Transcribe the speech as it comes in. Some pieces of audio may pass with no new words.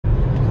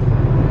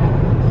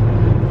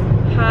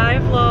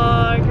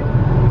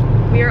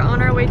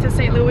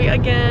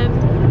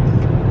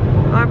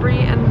Aubrey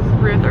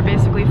and Ruth are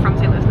basically from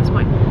St. Louis at this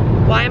point.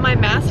 Why am I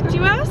masked,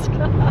 you ask?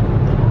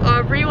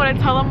 Aubrey, you want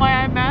to tell them why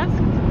I'm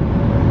masked?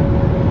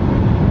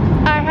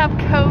 I have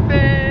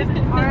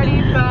COVID,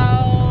 already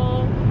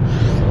fell.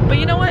 But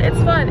you know what? It's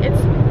fun.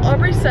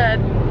 Aubrey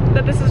said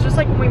that this is just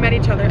like when we met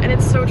each other, and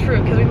it's so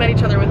true because we met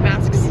each other with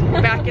masks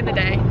back in the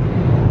day.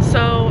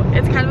 So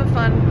it's kind of a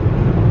fun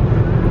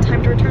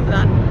time to return to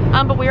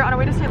that. But we are on our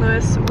way to St.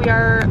 Louis. We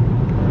are,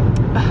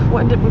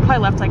 we probably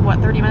left like what,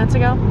 30 minutes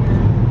ago?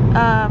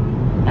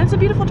 And it's a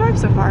beautiful drive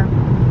so far.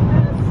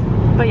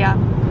 But yeah,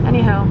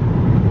 anyhow.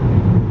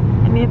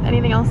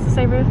 Anything else to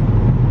say, Ruth?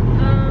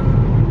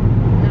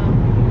 No.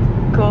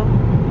 Cool.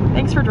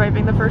 Thanks for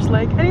driving the first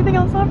leg. Anything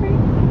else, Aubrey?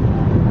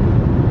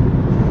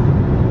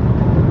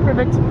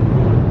 Perfect.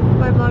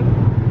 Bye, vlog.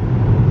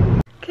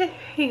 Okay,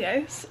 hey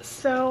guys.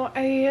 So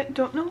I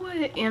don't know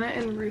what Anna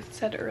and Ruth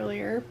said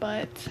earlier,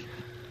 but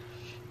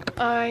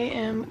I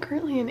am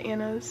currently in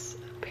Anna's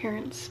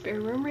parents'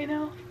 spare room right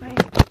now. I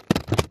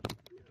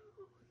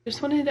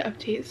just wanted to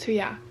update. So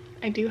yeah,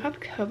 I do have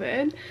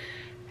COVID.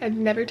 I've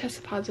never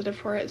tested positive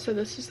for it, so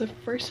this is the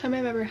first time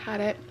I've ever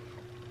had it,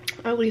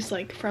 at least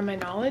like from my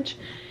knowledge.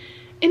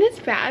 And it's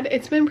bad.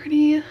 It's been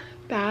pretty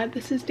bad.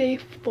 This is day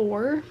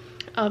 4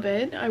 of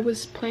it. I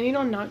was planning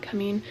on not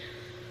coming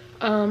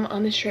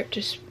on this trip,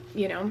 just,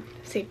 you know,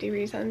 safety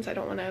reasons. I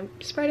don't want to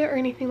spread it or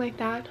anything like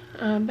that.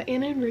 But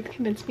Anna and Ruth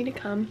convinced me to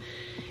come,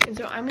 and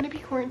so I'm going to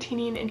be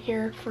quarantining in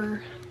here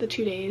for the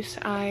 2 days.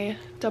 I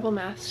double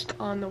masked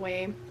on the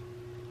way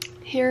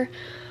here.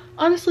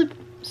 Honestly,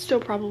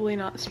 still probably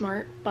not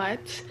smart,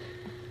 but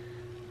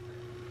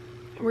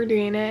we're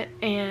doing it,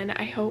 and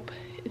I hope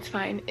it's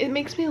fine. It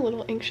makes me a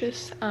little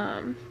anxious,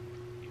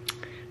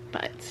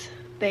 but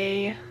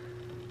they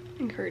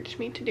encouraged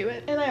me to do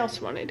it, and I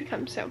also wanted to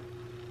come, so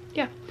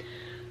yeah.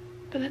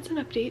 But that's an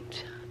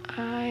update.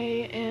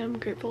 I am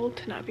grateful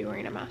to not be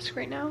wearing a mask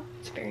right now.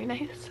 It's very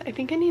nice. I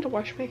think I need to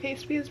wash my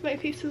face because my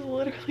face is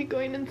literally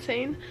going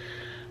insane.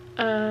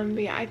 But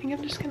yeah, I think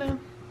I'm just gonna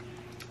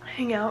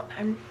hang out.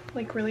 I'm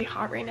like really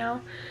hot right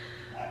now,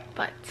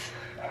 but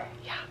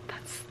yeah,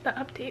 that's the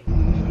update.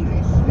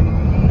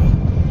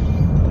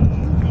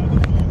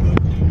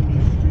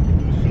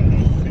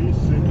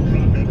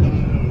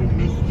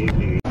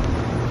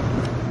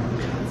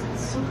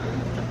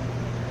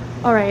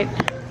 All right,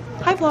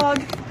 hi vlog.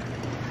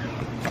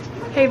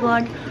 Hey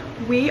vlog.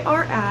 We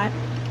are at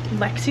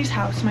Lexi's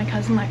house, my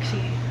cousin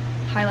Lexi.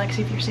 Hi Lexi,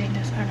 if you're seeing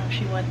this. I don't know if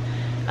she would.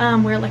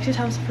 We're at Lexi's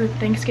house for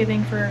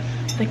Thanksgiving for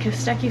the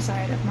Kostecki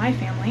side of my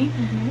family.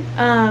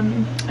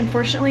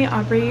 Unfortunately,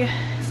 Aubrey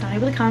is not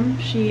able to come.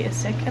 She is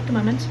sick at the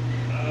moment,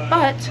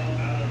 but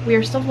we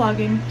are still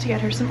vlogging to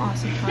get her some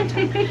awesome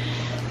content.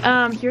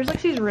 Here's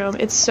Lexi's room.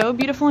 It's so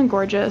beautiful and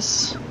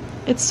gorgeous.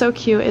 It's so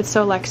cute. It's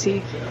so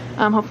Lexi.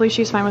 Hopefully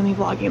she's fine with me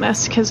vlogging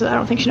this because I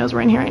don't think she knows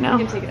we're in here right now.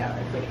 You can take it out.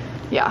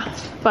 Yeah,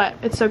 but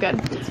it's so good.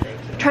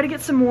 Try to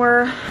get some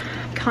more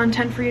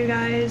content for you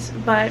guys,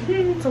 but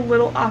it's a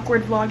little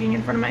awkward vlogging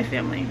in front of my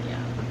family.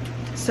 Yeah.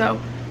 So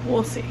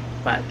we'll see.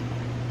 But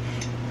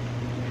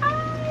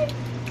hi.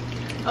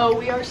 Oh,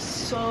 we are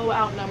so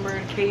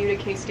outnumbered, KU to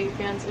K-State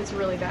fans. It's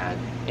really bad.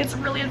 It's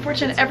really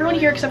unfortunate. It's Everyone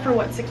really here except for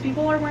what, 6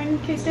 people are wearing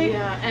K-State?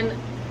 Yeah, and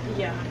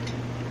yeah.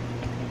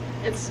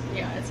 It's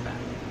bad.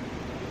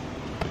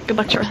 Good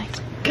luck, Charlie.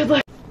 Good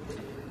luck.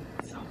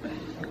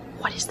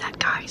 What is that,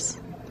 guys?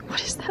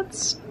 What is that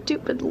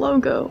stupid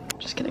logo?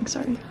 Just kidding,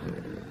 sorry.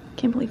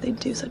 Can't believe they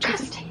do such a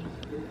thing.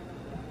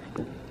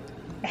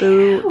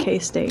 Boo,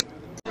 K-State.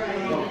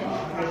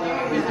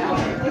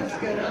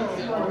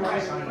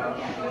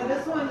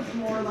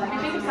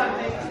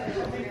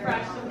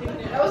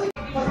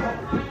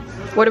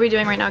 What are we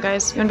doing right now,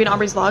 guys? You wanna be in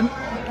Aubrey's vlog?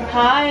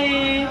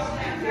 Hi.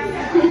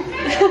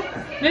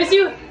 Miss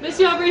you,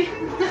 Aubrey.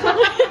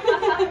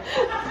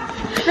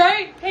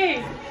 Right?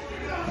 Hey.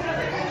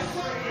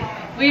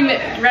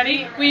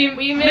 Ready?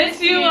 We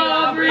miss you,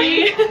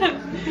 Aubrey.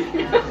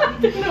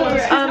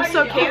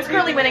 So Kate's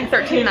currently winning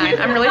 13-9.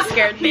 I'm really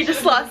scared. They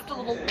just lost a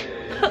little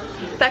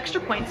the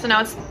extra points, so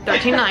now it's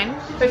 13-9.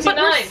 But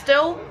we're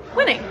still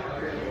winning.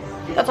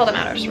 That's all that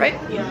matters, right?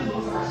 Yeah.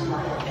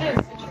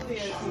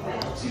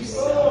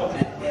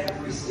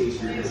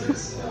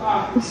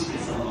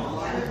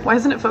 Why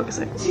isn't it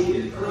focusing?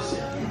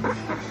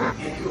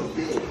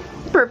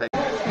 Perfect.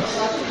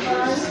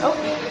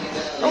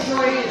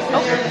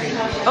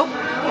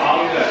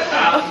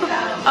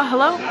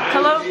 Hello?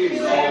 Hello?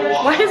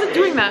 Why is it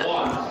doing that?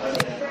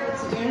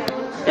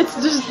 It's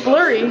just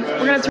blurry.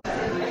 We're gonna turn.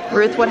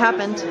 Ruth, what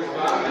happened? We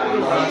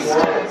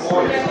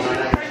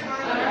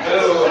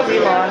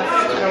lost.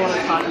 I don't want to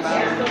talk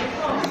about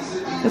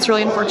it. It's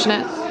really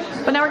unfortunate.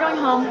 But now we're going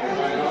home.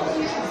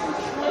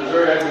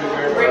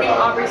 Bringing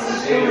Aubrey some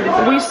food.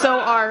 We so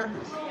are.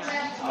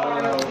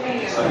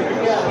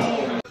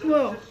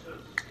 Whoa.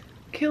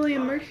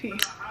 Killian Murphy.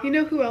 You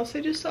know who else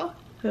I just saw?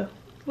 Who?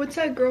 What's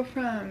that girl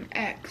from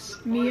X?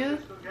 Mia?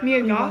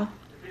 Mia Goth?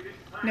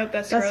 Nope,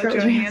 that's Scarlett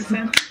Scarlett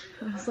Johansson.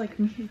 I was like,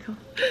 Mia Goth.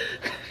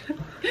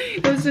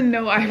 Those are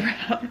no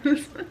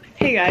eyebrows.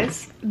 Hey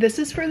guys, this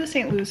is for the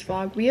St. Louis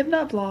vlog. We have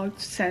not vlogged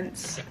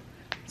since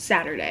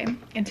Saturday,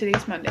 and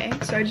today's Monday,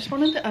 so I just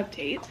wanted to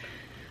update.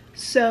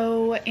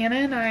 So Anna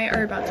and I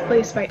are about to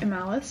play Spite and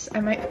Malice.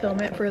 I might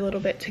film it for a little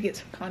bit to get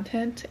some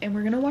content, and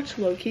we're gonna watch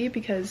Loki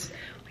because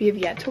we have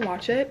yet to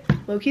watch it.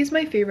 Loki's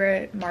my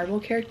favorite Marvel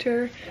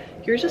character.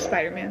 Yours is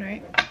Spider-Man,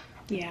 right?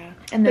 Yeah.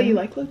 And then you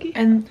like Loki?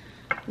 And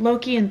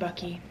Loki and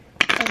Bucky.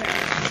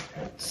 Okay.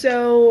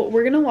 So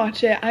we're gonna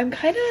watch it. I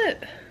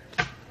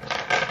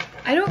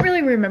don't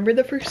really remember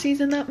the first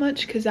season that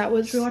much because that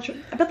was. Should we watch it?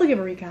 I bet they'll give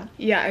a recap.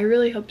 Yeah, I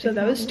really hope so.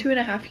 That was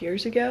 2.5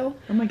 years ago.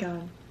 Oh my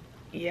god.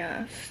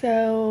 Yeah,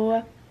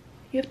 so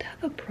you have to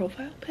have a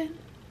profile pin?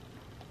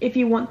 If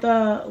you want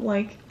the,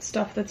 like,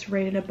 stuff that's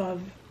rated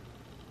above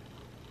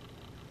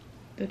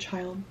the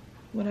child,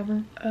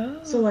 whatever. Oh.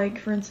 So, like,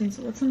 for instance,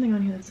 what's something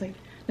on here that's, like,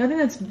 nothing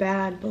that's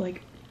bad, but,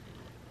 like,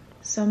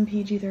 some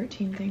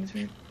PG-13 things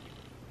are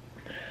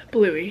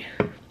Bluey.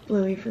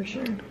 Bluey for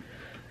sure.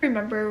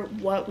 Remember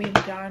what we've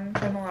done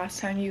from the last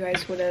time you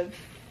guys would have,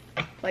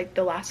 like,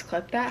 the last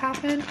clip that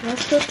happened? The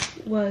last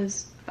clip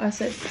was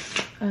us at,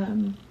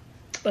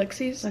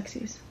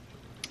 Lexi's.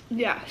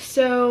 Yeah,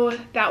 so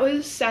that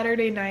was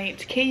Saturday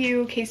night.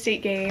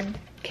 K-State game.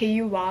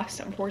 KU lost,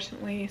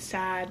 unfortunately.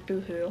 Sad,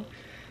 boo-hoo.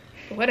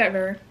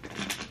 Whatever.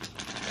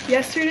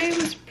 Yesterday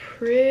was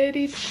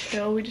pretty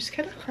chill. We just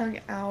kind of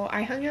hung out.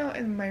 I hung out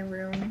in my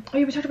room. Oh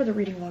yeah, we talked about the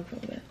reading vlog for a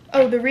little bit.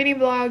 Oh, the reading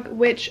vlog,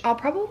 which I'll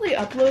probably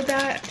upload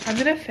that. I'm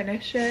gonna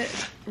finish it.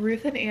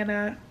 Ruth and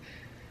Anna.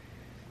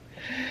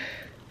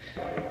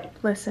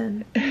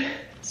 Listen.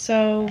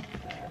 So,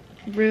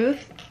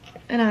 Ruth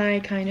and I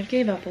kind of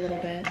gave up a little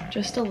bit,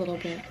 just a little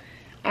bit.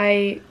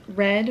 I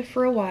read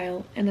for a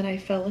while and then I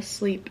fell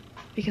asleep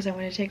because I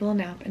wanted to take a little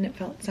nap and it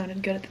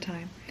sounded good at the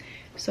time.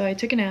 So I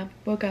took a nap,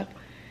 woke up,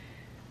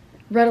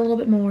 read a little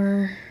bit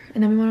more,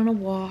 and then we went on a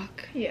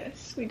walk.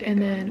 Yes, we did. And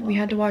then we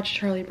had to watch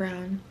Charlie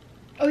Brown.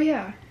 Oh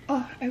yeah.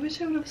 Oh, I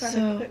wish I would have found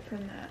a clip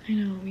from that. I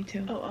know, me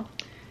too. Oh well.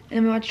 And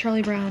then we watched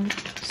Charlie Brown.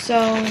 So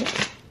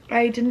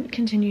I didn't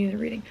continue the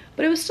reading,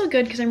 but it was still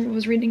good because I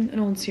was reading an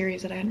old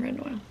series that I hadn't read in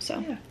a while. So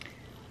yeah.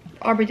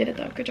 Aubrey did it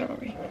though. Good job,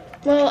 Aubrey.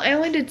 Well, I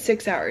only did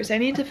 6 hours. I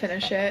need to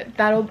finish it.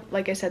 That'll,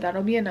 like I said,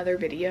 that'll be another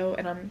video,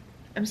 and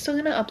I'm still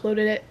gonna upload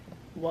it.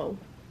 Whoa.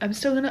 I'm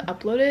still gonna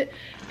upload it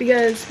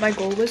because my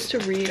goal was to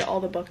read all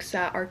the books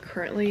that are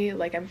currently,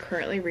 like, I'm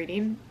currently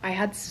reading. I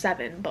had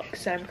 7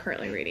 books that I'm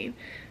currently reading,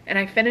 and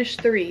I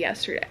finished 3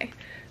 yesterday.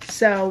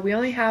 So we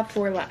only have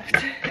 4 left,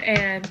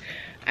 and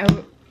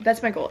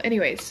that's my goal.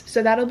 Anyways,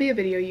 so that'll be a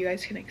video you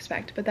guys can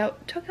expect, but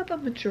that took up a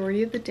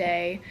majority of the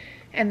day.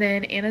 And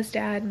then Anna's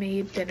dad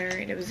made dinner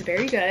and it was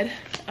very good.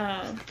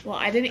 Well,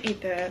 I didn't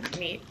eat the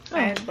meat. Oh.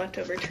 I had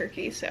leftover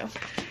turkey, so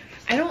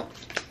I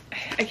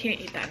can't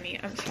eat that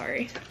meat. I'm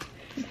sorry.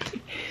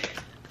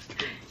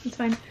 It's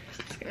fine. I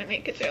was gonna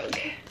make a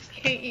joke. You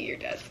can't eat your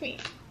dad's meat.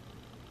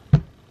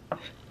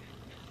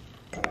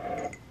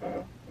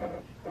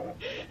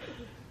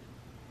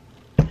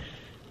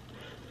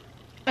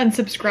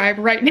 Unsubscribe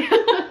right now.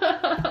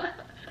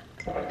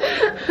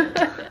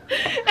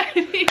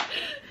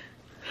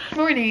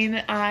 Morning,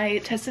 I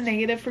tested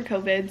negative for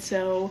COVID,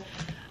 so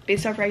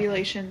based off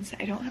regulations,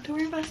 I don't have to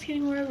wear a mask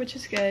anymore, which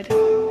is good.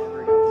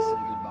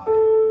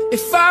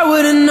 If I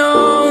would've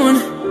known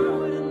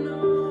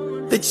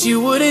that you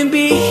wouldn't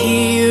be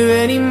here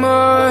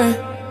anymore,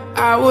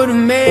 I would've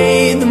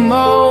made the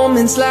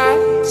moments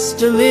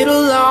last a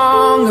little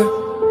longer.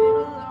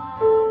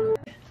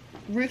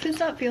 Ruth is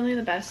not feeling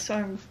the best, so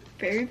I'm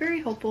very, very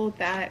hopeful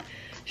that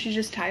she's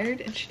just tired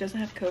and she doesn't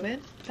have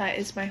COVID. That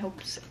is my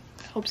hopes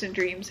and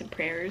dreams and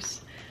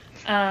prayers.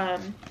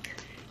 And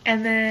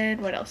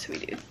then what else did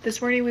we do? This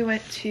morning we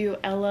went to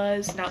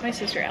Ella's, not my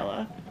sister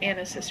Ella,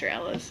 Anna's sister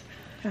Ella's.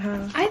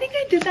 I think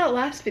I did that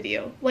last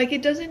video. Like,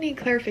 it doesn't need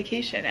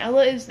clarification.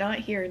 Ella is not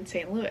here in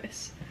St.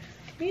 Louis.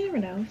 You never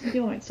know. Some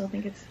people might still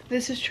think it's...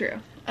 This is true.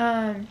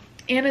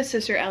 Anna's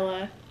sister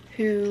Ella,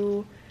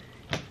 who,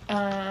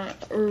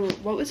 or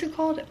what was it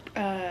called?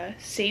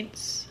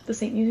 Saints? The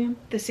Saint Museum?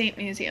 The Saint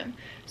Museum.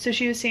 So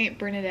she was Saint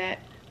Bernadette,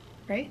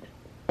 right?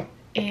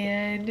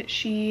 And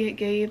she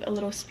gave a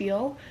little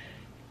spiel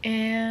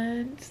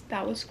and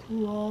that was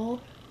cool.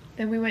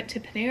 Then we went to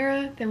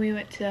Panera, then we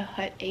went to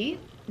Hut 8,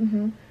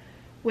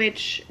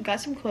 which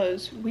got some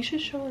clothes. We should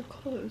show our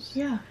clothes.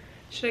 Yeah.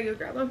 Should I go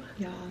grab them?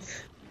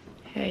 Yes.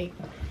 Hey,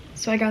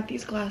 so I got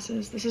these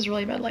glasses. This is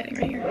really bad lighting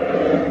right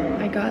here.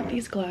 I got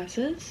these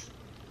glasses,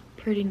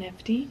 pretty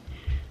nifty.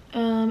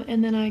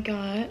 And then I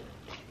got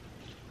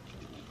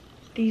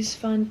these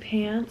fun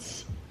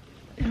pants.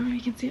 I don't know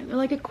if you can see it. They're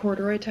like a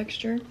corduroy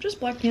texture.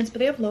 Just black pants, but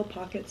they have low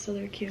pockets, so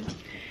they're cute.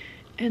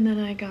 And then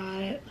I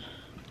got...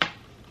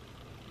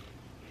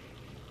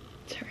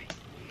 Sorry.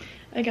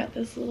 I got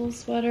this little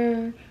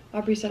sweater.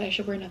 Aubrey said I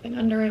should wear nothing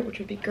under it, which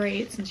would be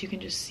great since you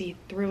can just see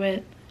through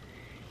it.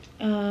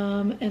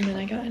 And then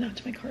I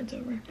knocked my cards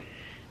over.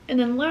 And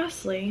then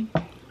lastly,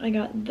 I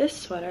got this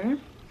sweater.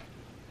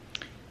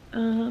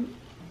 Right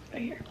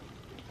here.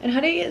 And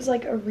Huddy is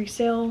like a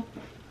resale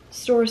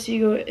store, so you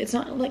go, it's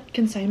not like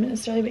consignment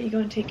necessarily, but you go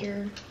and take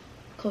your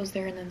clothes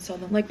there and then sell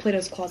them. Like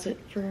Plato's Closet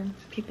for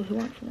people who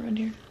aren't from around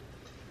here.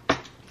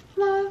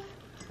 Love.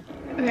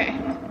 Okay.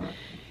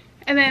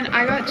 And then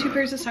I got 2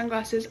 pairs of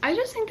sunglasses. I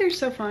just think they're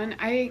so fun.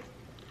 I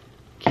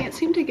can't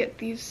seem to get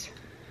these.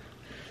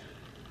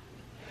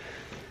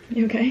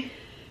 You okay?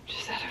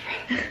 Just out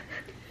of breath.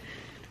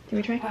 Can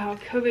we try? Wow,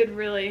 COVID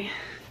really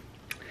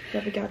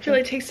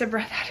takes the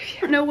breath out of you.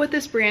 I don't know what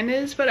this brand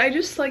is, but I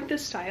just like the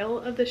style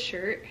of the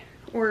shirt.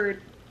 Or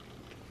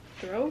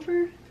throw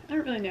over? I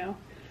don't really know.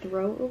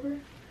 Throw over?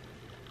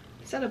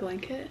 Is that a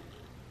blanket?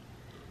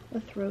 A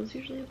throw's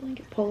usually a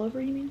blanket. Pull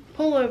over, you mean?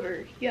 Pull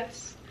over,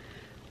 yes.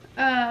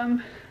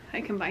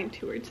 I combined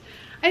 2 words.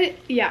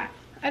 Yeah,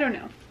 I don't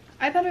know.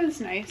 I thought it was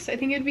nice. I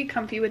think it'd be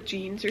comfy with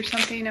jeans or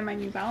something and my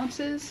New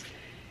Balances.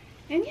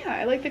 And yeah,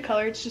 I like the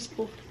color. It's just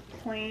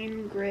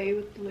plain gray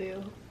with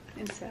blue.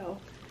 And so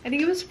I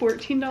think it was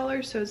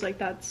 $14, so it's like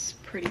that's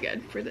pretty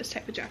good for this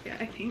type of jacket,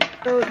 I think.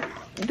 So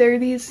they're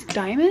these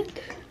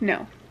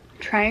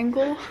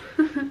triangle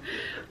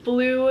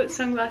blue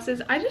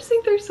sunglasses. I just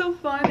think they're so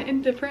fun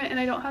and different, and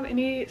I don't have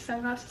any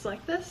sunglasses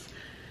like this.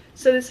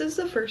 So this is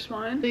the first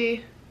one.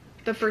 The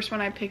first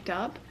one I picked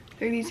up.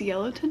 They're these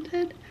yellow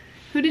tinted.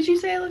 Who did you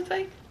say I looked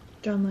like?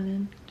 John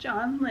Lennon.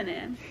 John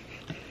Lennon.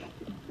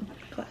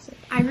 Classic.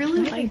 I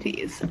really like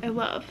these. I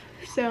love.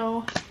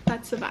 So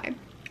that's the vibe.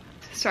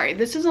 Sorry,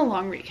 this is a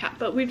long recap,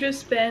 but we've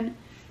just been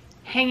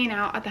hanging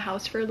out at the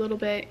house for a little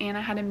bit, and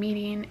I had a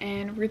meeting,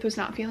 and Ruth was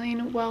not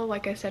feeling well,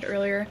 like I said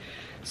earlier.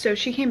 So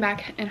she came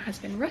back and has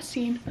been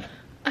resting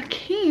a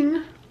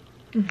king.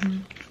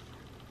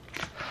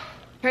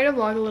 Try to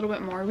vlog a little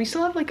bit more. We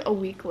still have like a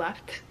week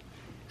left,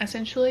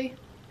 essentially,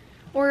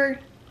 or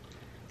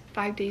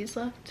 5 days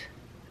left,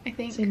 I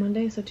think. Say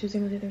Monday, so Tuesday,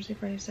 Wednesday, Thursday,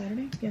 Friday,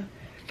 Saturday. Yeah.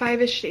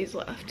 5-ish days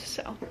left,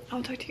 so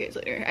I'll talk to you guys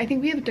later. I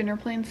think we have dinner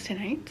plans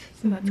tonight,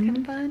 so that's kind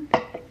of fun.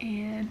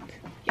 And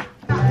yeah.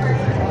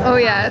 Oh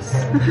yes.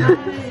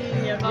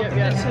 Yep.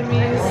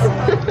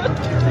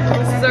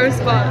 This is our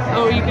spot.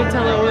 Oh, you can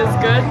tell it was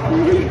good.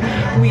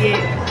 We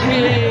ate.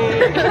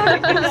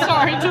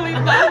 Sorry to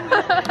leave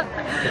that.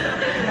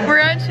 We're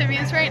at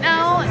Chimmy's right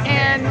now,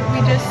 and we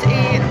just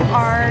ate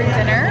our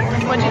dinner.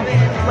 What'd you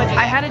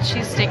I had a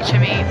cheesesteak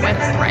chimney with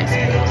rice.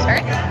 Sorry?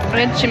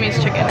 I had Chimmy's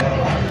chicken.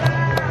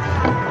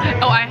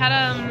 Oh, I had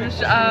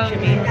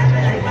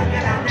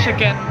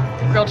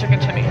grilled chicken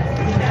chimney.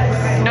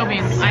 No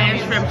beans. I had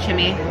shrimp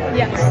chimney.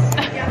 Yes.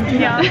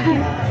 Yeah.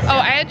 Oh,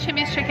 I had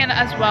Chimmy's chicken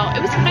as well.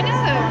 It was kind of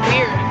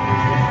weird.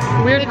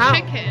 Weird the how?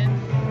 chicken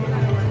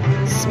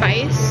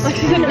spice.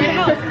 Weird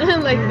how?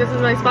 Like, this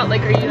is my spot.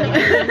 Like, are you like,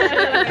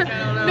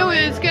 No,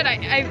 it was good.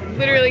 I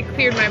literally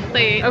cleared my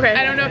plate. Okay.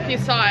 I don't know if you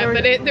saw it,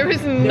 but there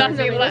was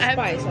nothing left.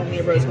 Spice on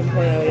the Rose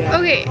 1.0, yeah.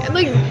 Okay,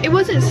 like it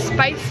wasn't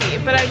spicy,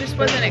 but I just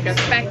wasn't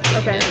expecting.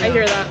 Okay, I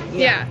hear that.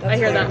 Yeah, I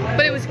hear that.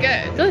 but it was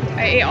good. Good.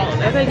 I ate all of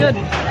it. Okay, good.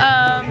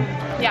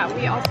 Yeah,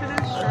 we also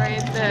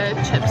destroyed the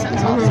chips and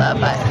salsa,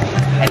 but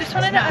I just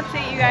wanted to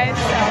update you guys.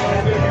 So,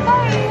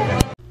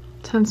 bye.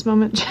 Tense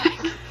moment check.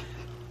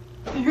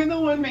 You're the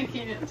one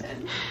making it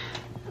tense.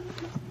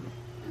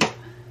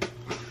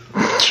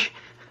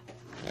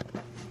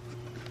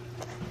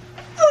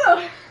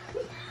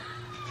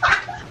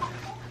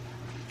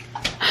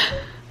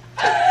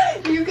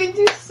 You can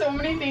do so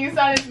many things.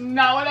 That is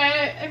not what I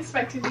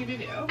expected you to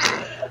do.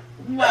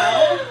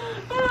 Wow.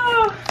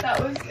 Oh, that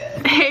was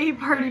good. Hey,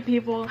 party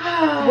people.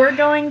 We're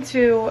going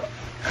to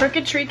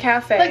Crooked Tree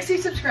Cafe. Lexi,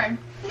 subscribe.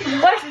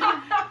 Lexi,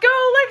 go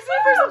Lexi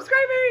for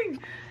subscribing.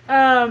 We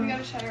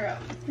gotta shut her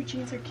up. Her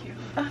jeans are cute.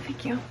 Oh,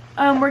 thank you.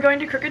 We're going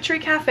to Crooked Tree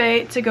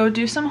Cafe to go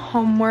do some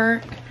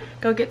homework,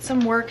 go get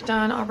some work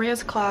done.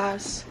 Aubria's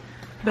class.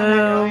 Boo. I'm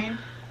not going.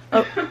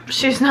 Oh,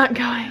 she's not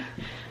going.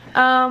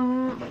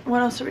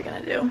 What else are we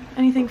gonna do?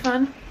 Anything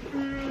fun?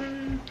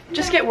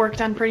 Just get work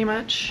done pretty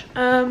much.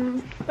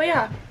 But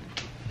yeah.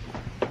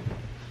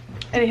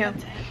 Anyhow,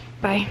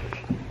 bye.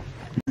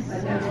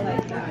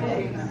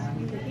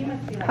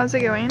 How's it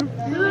going?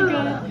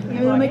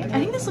 Really good. I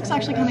think this looks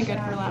actually kind of good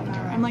for lavender.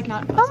 I'm like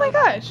not. Oh my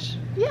gosh.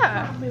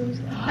 Yeah.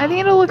 I think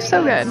it'll look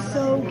so good.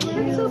 So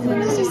cute.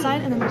 There's this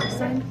side and then there's this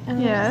side.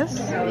 And Yes.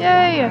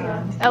 Yay.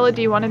 Ella,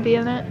 do you want to be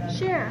in it?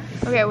 Sure.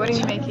 Okay, what are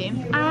you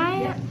making?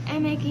 I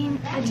am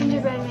making a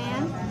gingerbread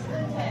man.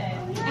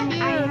 And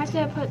I have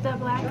to put the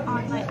black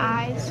on my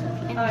eyes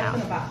and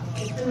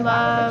mouth.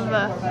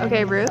 Love.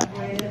 Okay, Ruth.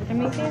 I'm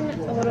making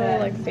a little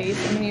like face.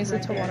 I'm gonna use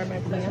it to water my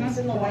plants.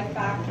 I'm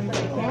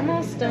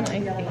almost done, I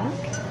think.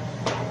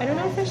 I don't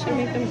know if I should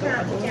make them go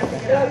up a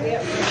little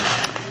bit.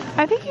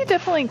 I think you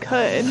definitely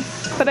could,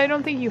 but I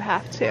don't think you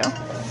have to.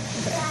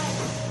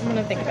 I'm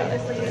gonna think about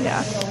it.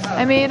 Yeah.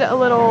 I made a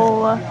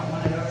little,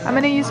 I'm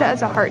gonna use it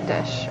as a heart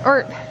dish,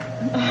 or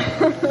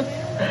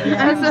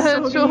as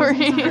a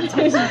jewelry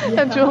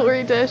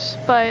dish,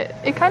 but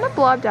it kind of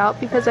blobbed out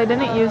because I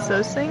didn't use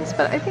those things,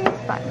 but I think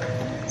it's fine.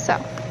 So,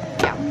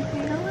 yeah.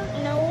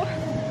 No.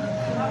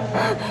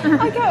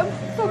 I got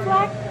the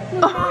black go.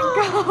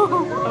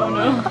 Oh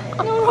no.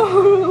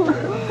 No.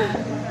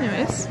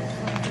 Anyways.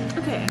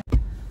 Okay.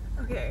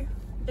 Okay.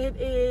 It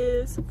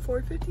is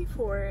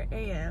 4:54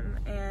 a.m.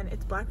 and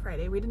it's Black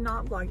Friday. We did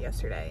not vlog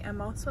yesterday. I'm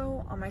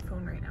also on my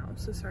phone right now,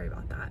 so sorry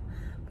about that.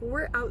 But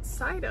we're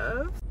outside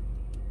of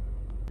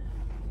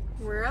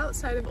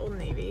Old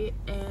Navy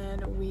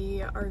and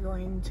we are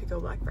going to go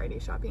Black Friday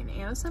shopping.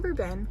 Anna's never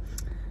been.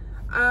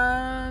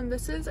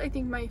 This is, I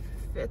think, my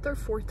 5th or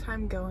 4th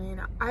time going.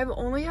 I've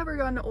only ever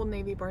gone to Old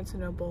Navy, Barnes &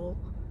 Noble,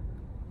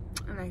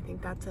 and I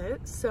think that's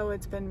it. So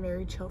it's been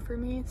very chill for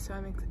me. So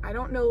I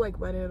don't know like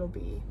what it'll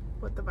be,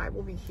 what the vibe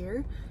will be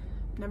here.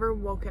 Never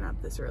woken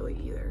up this early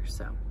either,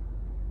 so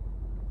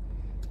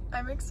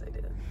I'm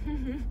excited.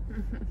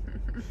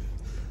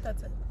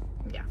 That's it.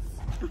 Yeah.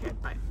 Okay,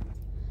 bye.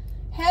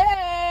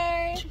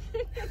 Hey!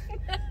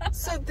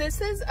 So this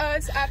is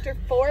us after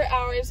 4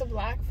 hours of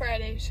Black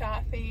Friday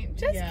shopping.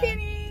 Just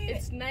kidding.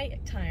 It's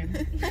night time.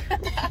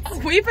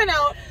 We've been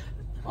out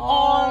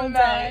all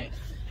night.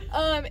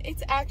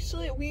 It's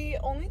actually, we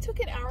only took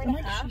an hour and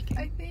a half,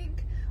 I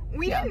think.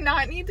 We did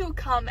not need to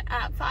come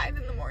at 5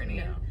 in the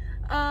morning.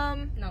 No.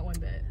 Not one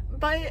bit.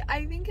 But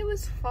I think it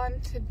was fun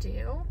to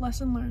do.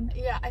 Lesson learned.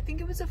 Yeah, I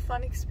think it was a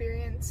fun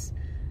experience.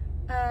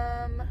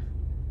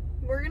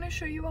 We're gonna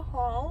show you a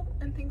haul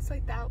and things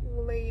like that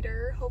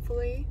later,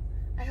 hopefully.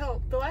 I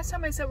hope. The last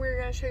time I said we were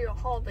gonna show you a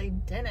haul, they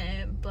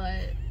didn't,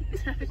 but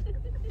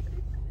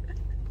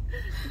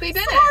they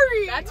didn't.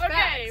 Sorry. That's Okay,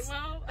 facts.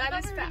 well, That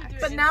is facts.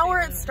 But now we're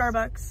at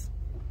Starbucks.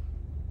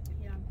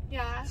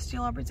 Yeah.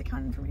 Steal Albert's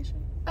account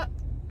information.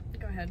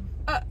 Go ahead.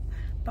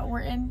 But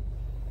we're in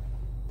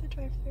the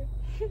drive-thru.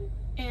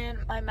 And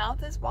my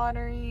mouth is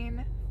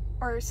watering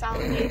or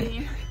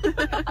salivating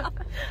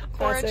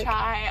for a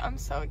chai. I'm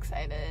so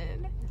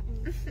excited.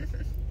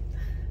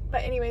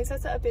 But anyways,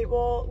 that's the update.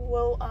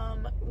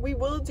 We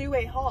will do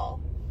a haul.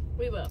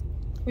 We will.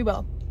 We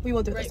will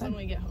do it Right this time. when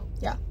we get home.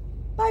 Yeah.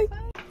 Bye.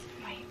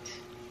 White.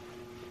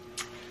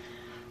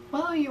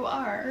 Well, you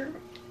are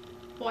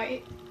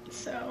white,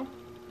 so.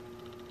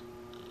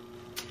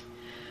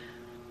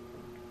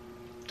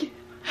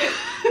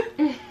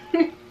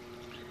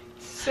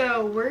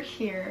 So we're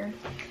here.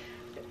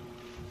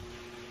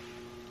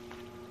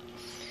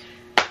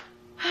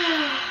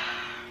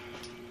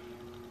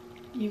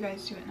 You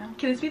guys do it now.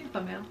 Can this be the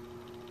thumbnail?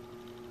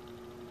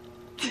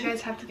 You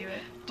guys have to do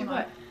it. Do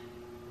Hold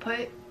what?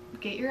 on.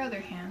 Get your other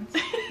hands.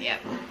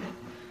 Yep.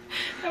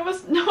 That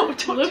was, no,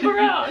 don't look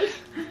around.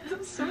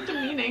 That's so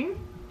demeaning.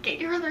 Get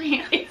your other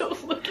hand. Ew,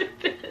 look at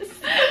this. Ew.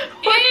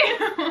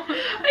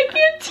 I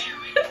can't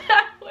do it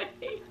that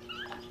way.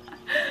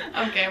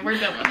 Okay, we're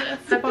done with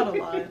this. I bought a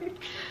lot.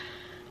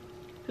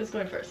 Who's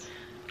going first?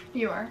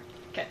 You are.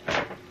 Okay.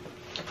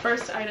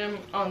 First item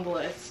on the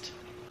list.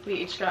 We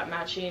each got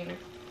matching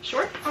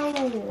shorts. Oh.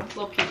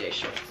 Little PJ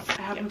shorts.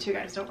 I have them too,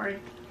 guys, don't worry.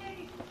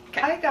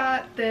 Okay. I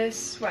got this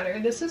sweater.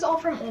 This is all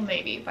from Old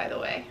Navy, by the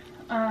way.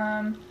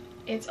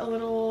 It's a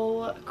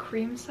little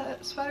cream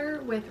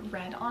sweater with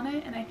red on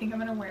it, and I think I'm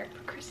gonna wear it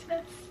for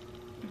Christmas.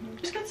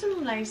 Just got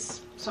some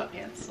nice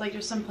sweatpants, like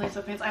just some plain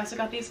sweatpants. I also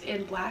got these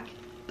in black,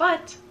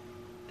 but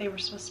they were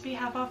supposed to be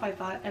half off, I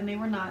thought, and they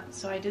were not,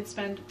 so I did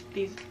spend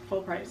these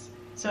full price.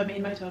 So it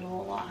made my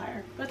total a lot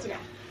higher, but it's okay.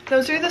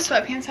 Those are the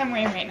sweatpants I'm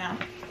wearing right now.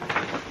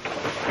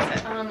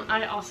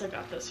 I also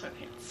got those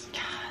sweatpants.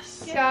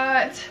 Yes.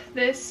 Got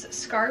this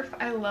scarf.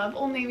 I love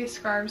Old Navy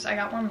scarves. I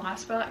got one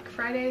last Black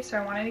Friday, so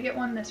I wanted to get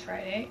one this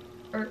Friday.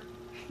 Or,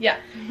 yeah,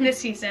 this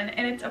season.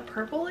 And it's a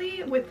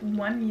purpley with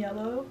one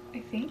yellow, I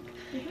think.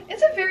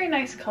 It's a very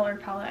nice color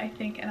palette, I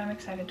think, and I'm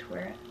excited to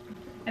wear it.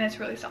 And it's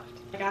really soft.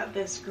 I got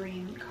this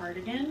green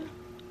cardigan.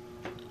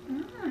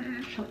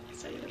 Mm, Really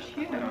excited about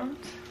cute. that one.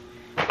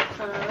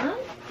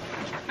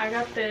 I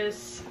got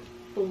this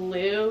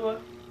blue,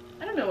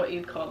 I don't know what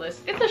you'd call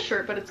this. It's a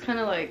shirt, but it's kind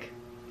of like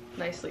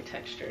nicely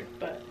textured,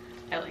 but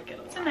I like it a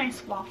lot. It's a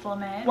nice waffle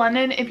knit.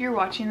 London, if you're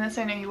watching this,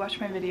 I know you watch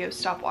my videos,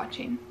 stop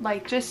watching.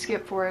 Like, just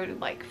skip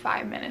forward like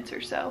 5 minutes or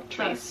so.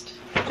 Trust.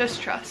 Please.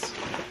 Just trust.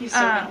 He's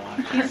still gonna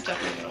watch. He's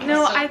definitely gonna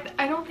No, watch.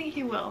 I don't think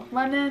he will.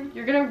 London.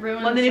 You're gonna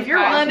ruin London, the if you're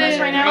surprise watching this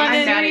for right me. now, I'm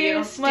I'm mad at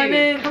you. serious.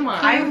 London, Dude, come on.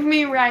 prove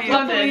me right.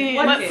 London, please.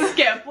 let's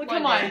skip. Come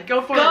on, London.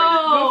 go forward.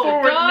 Go,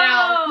 forward go.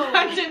 now.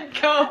 London,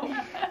 go.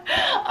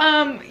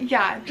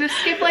 Yeah, just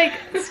skip like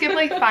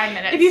 5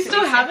 minutes. If you to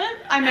still be safe. haven't,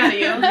 I'm mad at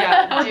you.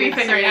 Yeah, I'll dude,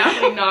 be figuring out.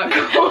 seriously not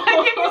cool.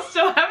 Like, if you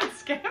still haven't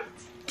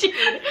skipped, dude,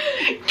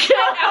 get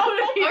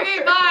out of here.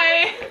 Okay,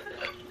 bye.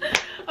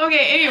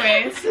 Okay,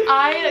 anyways,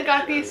 I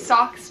got these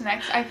socks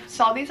next. I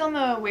saw these on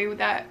the way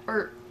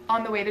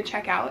on the way to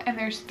check out, and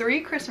there's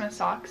 3 Christmas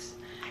socks.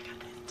 I got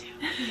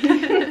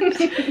this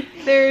too.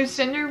 There's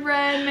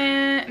gingerbread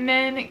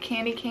men,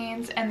 candy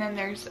canes, and then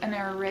there's an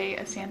array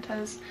of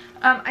Santas.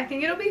 I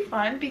think it'll be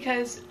fun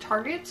because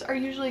Targets are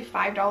usually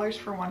 $5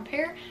 for 1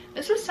 pair.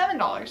 This was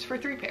 $7 for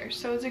 3 pairs,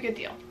 so it's a good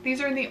deal.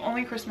 These are the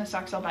only Christmas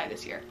socks I'll buy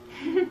this year.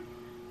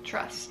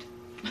 Trust.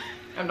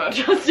 I'm not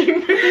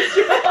trusting this.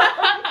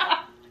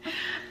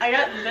 I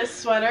got this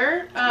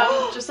sweater,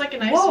 just like a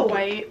nice Whoa.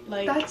 white,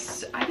 like.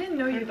 I didn't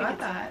know you got it's-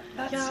 that.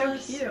 That's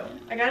Yes. so cute.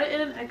 I got it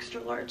in an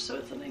extra large, so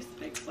it's a nice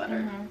big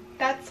sweater.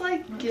 That's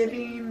like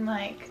giving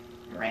like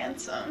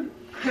Ransom.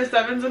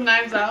 Sevens and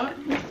Knives Out.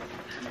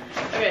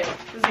 Okay,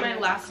 this is my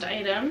last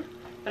item,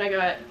 but I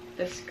got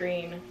this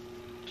green,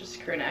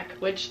 just crew neck,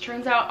 which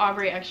turns out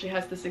Aubrey actually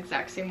has this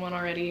exact same one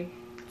already.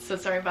 So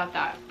sorry about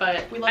that,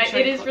 but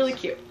it is really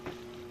cute.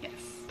 Yes.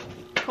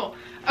 Cool.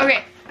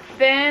 Okay.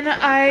 Then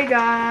I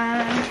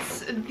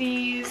got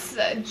these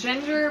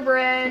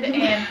gingerbread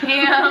and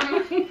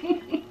ham.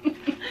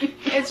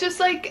 It's just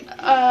like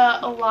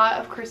a lot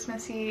of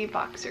Christmassy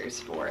boxers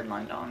for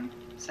London.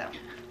 So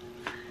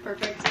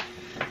Perfect.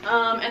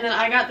 And then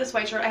I got this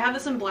white shirt. I have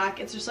this in black.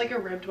 It's just like a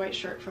ribbed white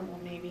shirt from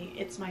Old Navy.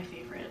 It's my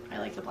favorite. I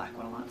like the black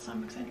one a lot, so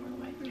I'm excited to wear the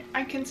white. yeah,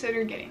 I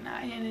considered getting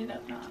that. I ended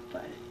up not,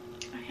 but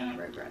I kind of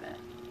regret it.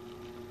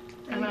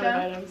 Are I'm you out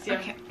done? of items. Yeah.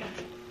 Okay.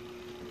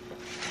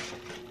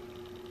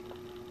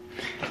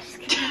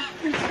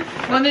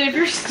 London, if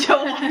you're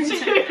still watching,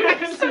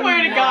 I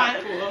swear to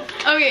God.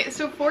 Cool. Okay,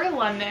 so for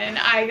London,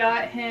 I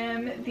got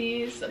him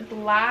these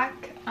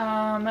black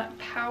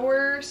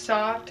Power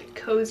Soft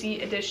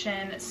Cozy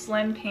Edition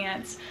slim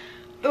pants.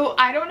 Oh,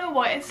 I don't know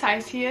what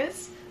size he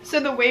is. So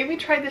the way we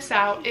tried this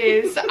out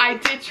is I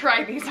did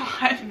try these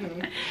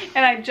on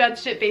and I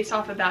judged it based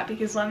off of that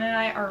because London and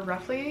I are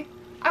roughly,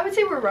 I would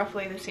say we're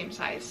roughly the same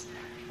size.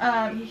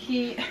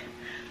 He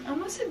I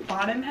almost said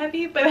bottom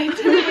heavy, but I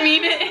didn't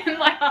mean it in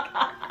like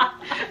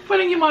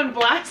Putting him on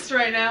blast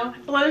right now.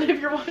 London, if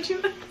you're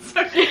watching this.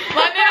 Sorry. London,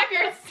 if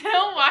you're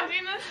still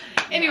watching this.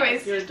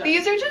 Anyways,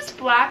 these are just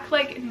black,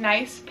 like,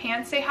 nice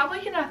pants. They have,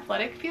 like, an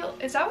athletic feel.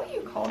 Is that what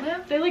you call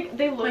them? They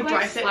look like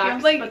dry slacks,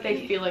 fit, like, but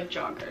they feel like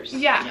joggers.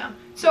 Yeah.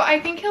 So I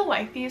think he'll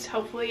like these,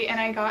 hopefully. And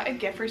I got a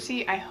gift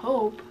receipt. I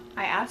hope.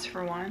 I asked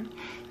for one.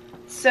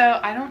 So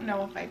I don't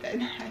know if I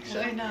did,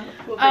 actually. No.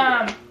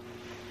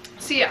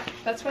 So yeah,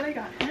 that's what I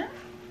got. Yeah.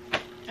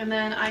 And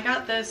then I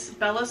got this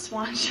Bella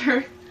Swan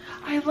shirt.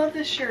 I love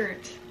this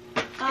shirt.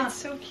 It's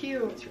so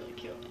cute. It's really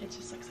cute. It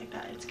just looks like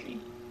that. It's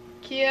green.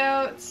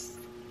 Cute.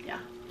 Yeah.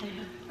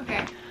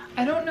 Okay.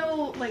 I don't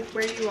know like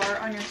where you are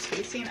on your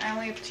spacing. I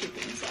only have 2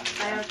 things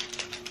left.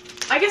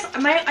 I guess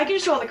I can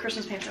just do all the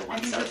Christmas pants at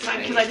once, so it's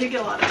fine because I did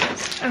get a lot of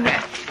those. Okay.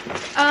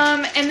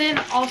 And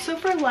then also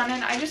for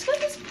Lennon, I just got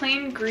this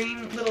plain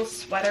green little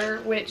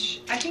sweater,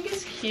 which I think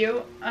is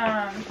cute.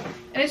 And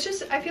it's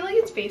just, I feel like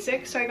it's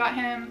basic, so I got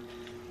him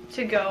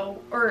to go,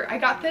 or I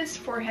got this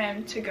for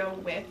him to go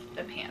with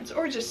the pants,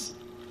 or just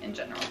in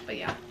general, but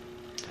yeah.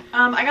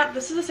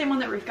 This is the same one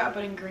that Ruth got,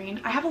 but in green.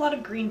 I have a lot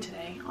of green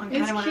today on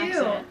kind of an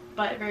accident,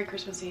 but very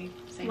Christmassy.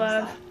 Same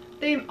Love. as that.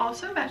 They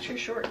also match your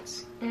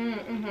shorts,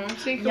 Mm-hmm.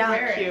 so you can Yeah,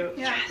 wear cute. it.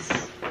 Yeah. Yes.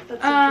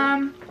 That's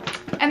so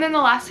cute. And then the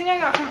last thing I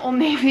got from Old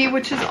Navy,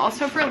 which is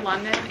also for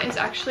London, is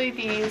actually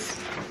these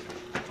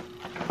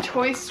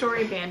Toy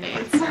Story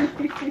Band-Aids.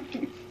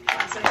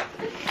 Classic.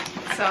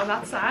 So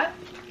that's that.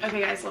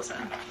 Okay guys, listen.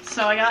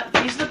 So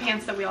these are the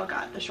pants that we all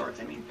got, the shorts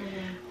I mean.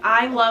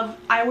 I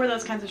wear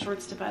those kinds of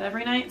shorts to bed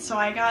every night, so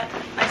I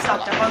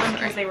stocked up on them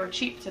because they were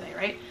cheap today,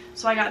 right?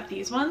 So I got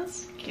these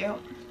ones. Cute.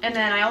 And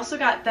then I also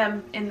got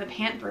them in the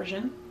pant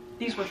version.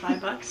 These were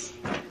 $5.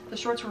 The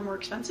shorts were more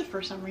expensive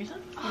for some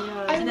reason.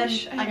 Yeah. I And then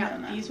wish I I had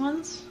got that. these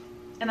ones.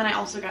 And then I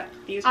also got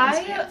these ones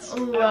pants.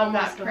 love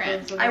that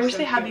print. I wish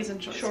they had these in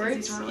shorts. 'Cause Shorts?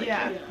 These were really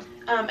Yeah. cute.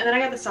 And then I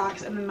got the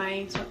socks and then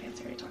my sweatpants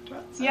I already talked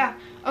about. So. Yeah.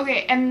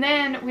 Okay, and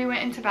then we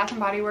went into Bath &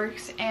 Body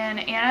Works, and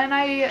Anna and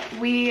I,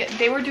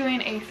 they were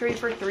doing a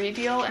 3-for-3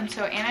 deal, and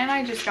so Anna and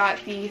I just got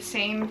the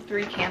same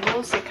 3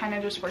 candles. It kind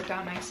of just worked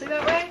out nicely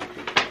that way.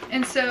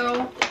 And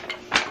so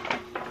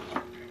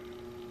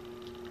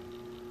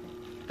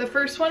the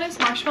first one is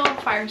Marshmallow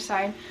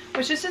Fireside,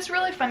 which is just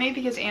really funny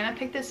because Anna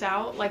picked this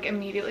out like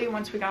immediately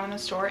once we got in the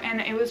store, and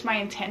it was my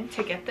intent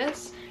to get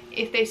this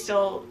if they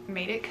still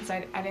made it, because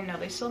I didn't know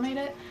they still made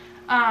it.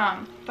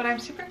 But I'm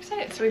super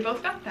excited, so we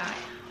both got that.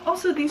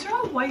 Also, these are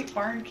all White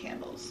Barn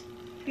candles.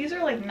 These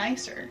are like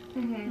nicer.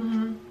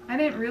 I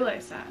didn't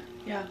realize that.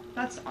 Yeah.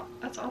 That's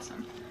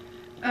awesome.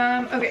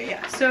 Okay,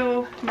 yeah,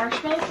 so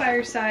Marshmallow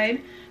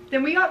Fireside.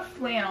 Then we got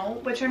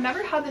Flannel, which I've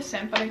never had the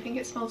scent, but I think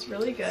it smells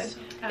really good.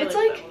 It's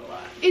like,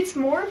 it's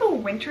more of a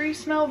wintry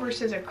smell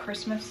versus a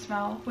Christmas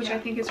smell, which I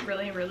think is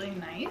really, really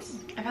nice.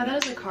 I've had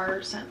that as a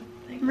car scent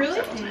thing. Really?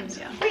 Several times,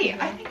 yeah. Wait,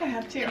 I think I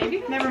have too.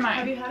 Maybe Never mind.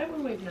 Have you had it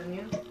when we've known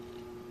you?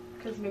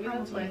 Because maybe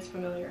that's why it's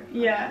familiar.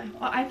 Yeah.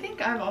 Well, I think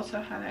I've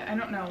also had it. I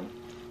don't know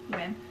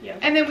when. Yeah.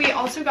 And then we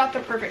also got the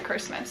Perfect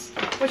Christmas.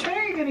 Which one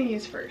are you going to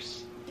use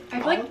first? I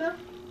feel All like of them?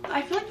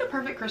 I feel like the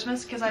Perfect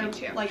Christmas because I Me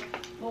too.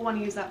 will want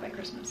to use that by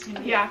Christmas. You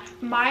know? Yeah.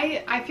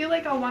 I feel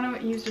like I'll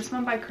want to use this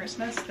one by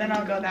Christmas, then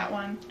I'll go that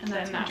one, And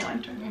then that's that one.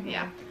 winter.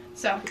 Yeah.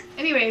 So,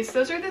 anyways,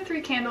 those are the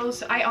 3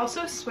 candles. I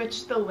also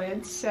switched the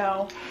lids,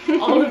 so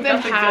all of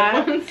them Got the good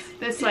have ones.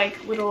 this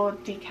like little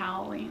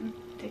decal?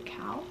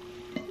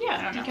 Yeah,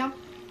 I don't know. Decal?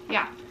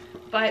 Yeah.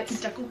 But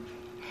Decal.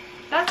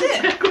 that's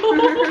it.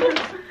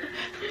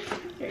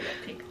 Here you go,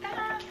 take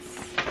that.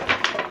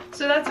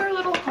 So that's our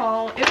little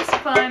haul. It was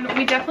fun.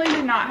 We definitely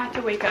did not have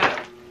to wake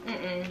up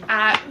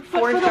at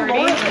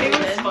 4:30. It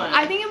was fun.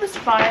 I think it was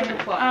fun.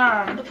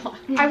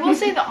 I will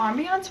say the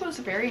ambiance was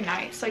very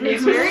nice. Like, it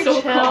was very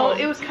so chill. calm.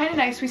 It was kind of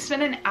nice. We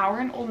spent an hour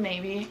in Old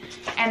Navy,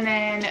 and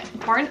then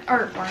Barnes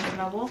and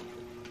Noble.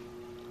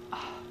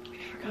 Oh, we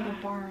forgot the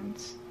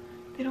Barnes.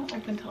 They don't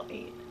open till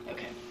 8.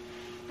 Okay.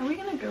 Are we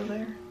gonna go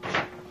there?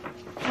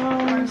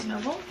 Barnes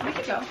Noble? We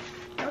could go.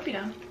 I would be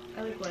down.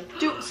 I like wood.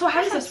 Dude, so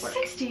how does this work?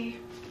 60.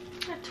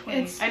 Not 20.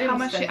 It's I didn't how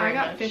much? spend I very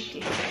got much.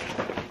 50.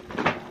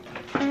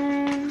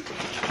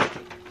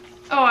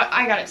 Oh,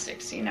 I got it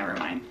 60. Never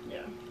mind.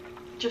 Yeah.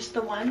 Just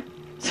the one?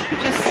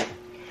 Just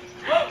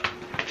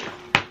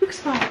Luke's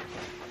spot.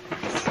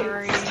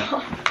 sorry. Sorry.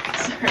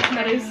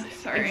 That is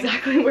Sorry.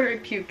 exactly where I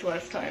puked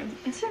last time.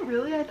 Is it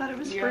really? I thought it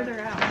was Yeah. further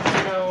out.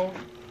 No.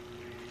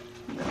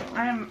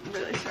 I'm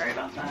really sorry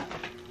about that.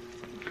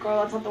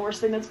 Girl, that's not the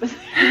worst thing that's been.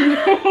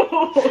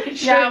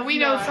 Yeah, we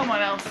know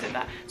someone else did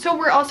that. So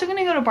we're also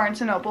gonna go to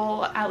Barnes and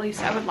Noble. At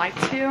least I would like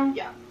to.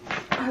 Yeah.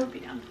 I would be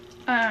down.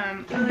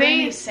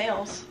 They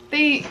sales.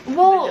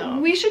 well,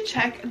 don't. we should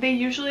check. They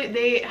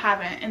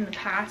haven't in the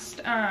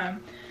past.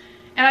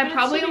 And I But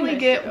probably it's so only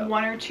nice get to go.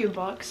 1 or 2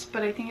 books,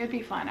 but I think it'd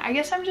be fun. I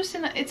guess I'm just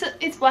in.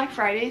 It's Black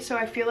Friday, so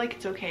I feel like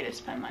it's okay to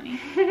spend money.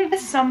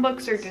 Some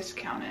books are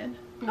discounted.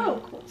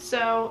 Oh, cool.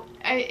 So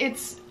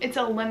it's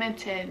a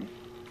limited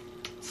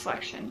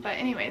selection. But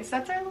anyways,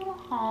 that's our little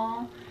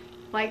haul.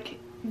 Like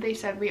they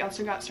said, we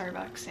also got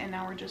Starbucks, and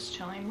now we're just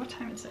chilling. What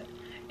time is it?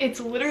 It's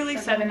literally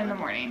 7 in the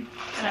morning.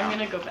 And I'm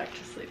gonna go back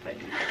to sleep, I do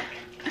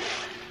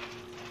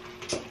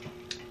think.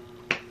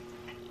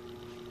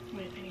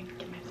 Wait, I need to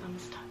get my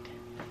thumbs tucked in.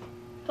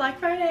 Black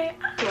Friday.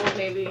 Old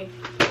Navy.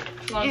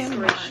 Long And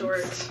story Barnes.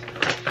 short.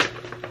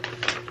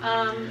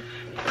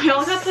 We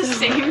all got the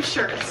same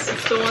shirts.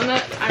 It's the one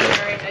that I'm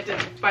wearing. I did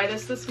buy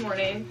this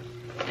morning,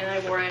 and I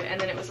wore it, and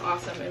then it was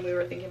awesome, and we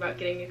were thinking about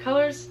getting new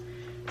colors,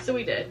 so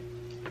we did.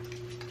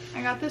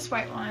 I got this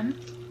white one.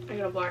 I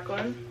got a black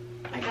one,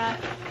 I got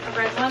a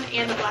red one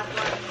and a black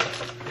one.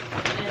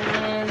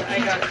 and I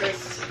got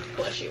this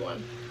plushy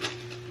one.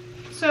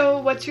 So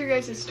what's your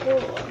guys'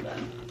 total of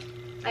them?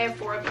 I have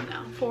 4 of them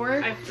now.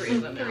 4? I have 3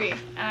 of them now. 3,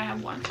 and I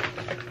have 1.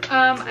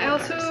 I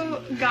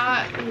also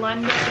got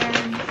London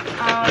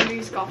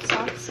these golf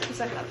socks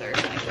because I thought they were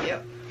kind of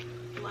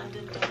cute.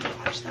 London, don't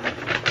watch that.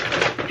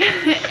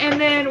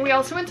 And then we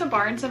also went to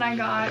Barnes and I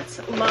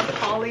got Love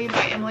Holly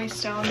by Emily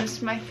Stone. This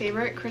is my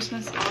favorite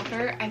Christmas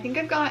author. I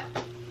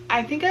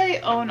think I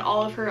own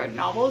all of her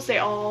novels. They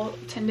all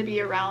tend to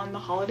be around the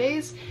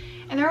holidays.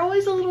 And they're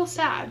always a little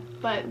sad,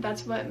 but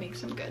that's what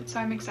makes them good. So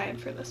I'm excited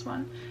for this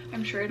one.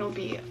 I'm sure it'll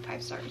be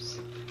 5 stars.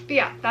 But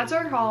yeah, that's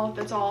our haul.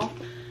 That's all.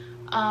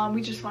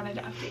 We just wanted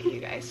to update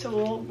you guys.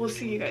 So we'll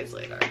see you guys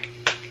later.